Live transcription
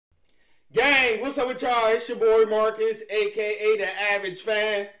Gang, what's up with y'all? It's your boy Marcus, aka the Average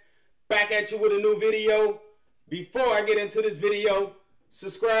Fan, back at you with a new video. Before I get into this video,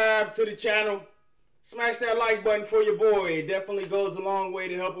 subscribe to the channel, smash that like button for your boy. It definitely goes a long way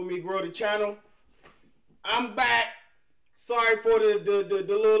to helping me grow the channel. I'm back. Sorry for the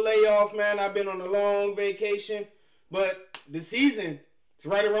little layoff, man. I've been on a long vacation, but the season is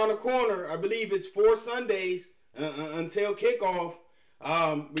right around the corner. I believe it's 4 Sundays until kickoff.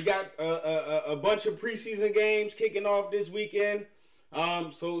 We got a bunch of preseason games kicking off this weekend.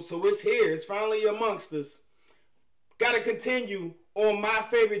 So it's here. It's finally amongst us. Got to continue on my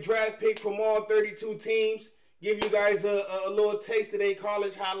favorite draft pick from all 32 teams. Give you guys a little taste of their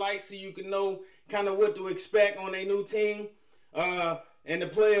college highlights so you can know kind of what to expect on a new team and the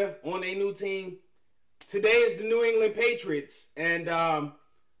player on a new team. Today is the New England Patriots, and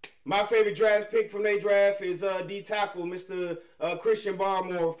my favorite draft pick from their draft is D tackle, Mr. Christian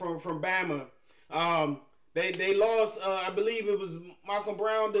Barmore from Bama. They lost, I believe it was Malcolm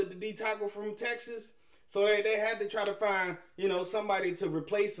Brown, the D tackle from Texas. So they had to try to find, somebody to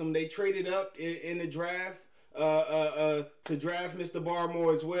replace him. They traded up in the draft to draft Mr.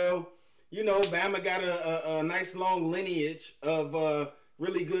 Barmore as well. Bama got a nice long lineage of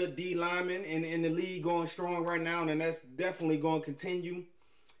really good D linemen in the league, going strong right now, and that's definitely going to continue.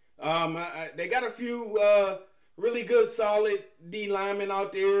 They got a few really good, solid D linemen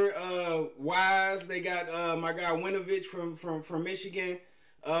out there. Wise, they got my guy Winovich from Michigan.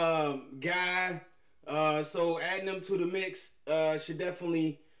 Guy. So adding them to the mix should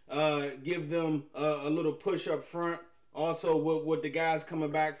definitely give them a little push up front. Also, with the guys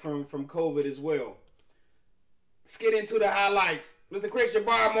coming back from COVID as well. Let's get into the highlights. Mr. Christian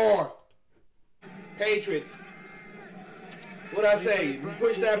Barmore, Patriots. What'd I say? We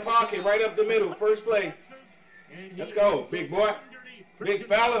push that pocket right up the middle. First play. Let's go, big boy. Big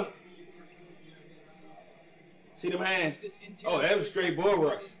fella. See them hands? Oh, that was straight bull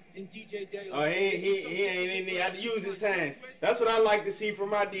rush. Oh, he ain't had to use his hands. That's what I like to see from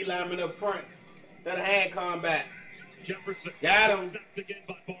my D lineman up front. That hand combat. Got him.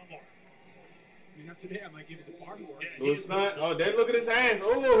 Today I might give it to Barmore. Little stunt. Oh, look at his hands.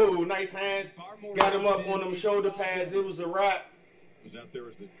 Oh, nice hands. Got him up on them shoulder pads. It was a wrap. Was out there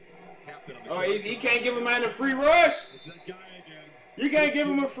as the captain of the oh, he can't give him a free rush. It's that guy again. You can't give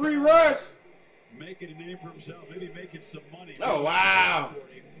him a free rush. Making a name for himself, maybe making some money. Oh, wow.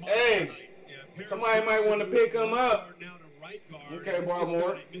 Hey, somebody might want to pick him up. Okay,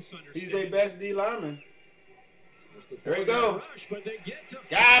 Barmore. He's their best D lineman. There you go.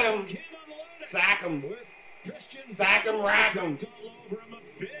 Got him. Sack him. Sack him, rack him.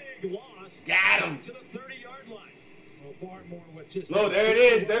 Got him. No, there it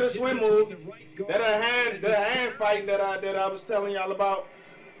is. There's a swim move. That the hand fighting that I was telling y'all about.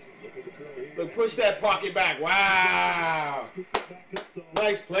 Look, push that pocket back. Wow.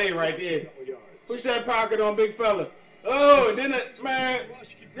 Nice play right there. Push that pocket on big fella. Oh, and then man,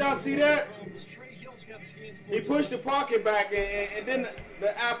 y'all see that? He pushed the pocket back, and then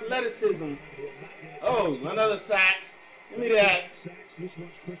the athleticism. Oh, another sack. Give me that.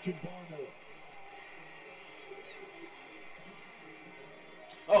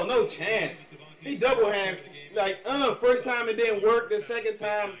 Oh, no chance. He double hand. First time it didn't work. The second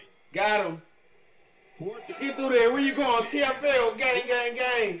time, got him. Get through there. Where you going? TFL. Gang, gang,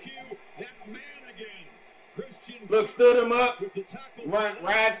 gang. Look, stood him up.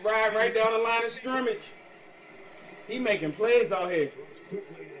 Right down the line of scrimmage. He making plays out here.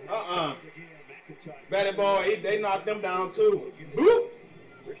 Batted ball, they knocked them down too. Boop.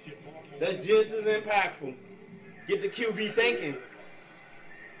 That's just as impactful. Get the QB thinking.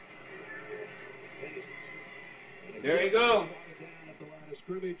 There you go.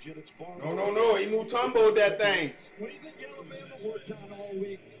 No. He Mutombo'd that thing.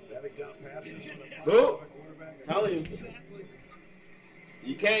 Boop. Telling you.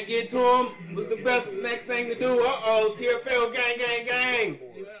 You can't get to him. What's the best next thing to do? Uh-oh, TFL gang, gang, gang.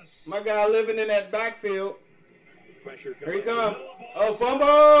 My guy living in that backfield. Here he come. Oh,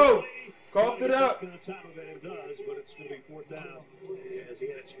 fumble. Coughed it up.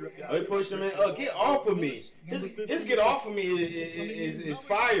 Oh, he pushed him in. Oh, get off of me. His get off of me is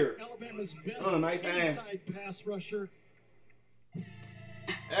fire. Oh, nice hand.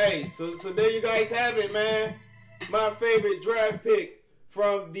 Hey, so there you guys have it, man. My favorite draft pick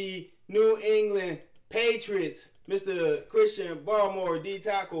from the New England Patriots, Mr. Christian Barmore, D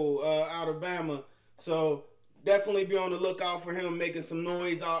tackle out of Bama. So definitely be on the lookout for him making some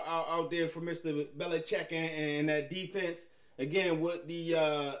noise out there for Mr. Belichick and that defense. Again, with the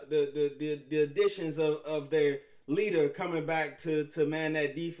additions of their leader coming back to man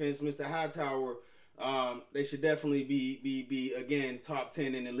that defense, Mr. Hightower, they should definitely be again top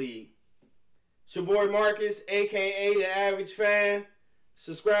 10 in the league. It's your boy Marcus, aka the Average Fan.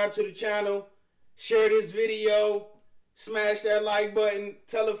 Subscribe to the channel, share this video, smash that like button,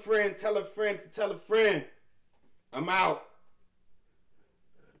 tell a friend to tell a friend. I'm out.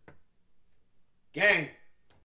 Gang.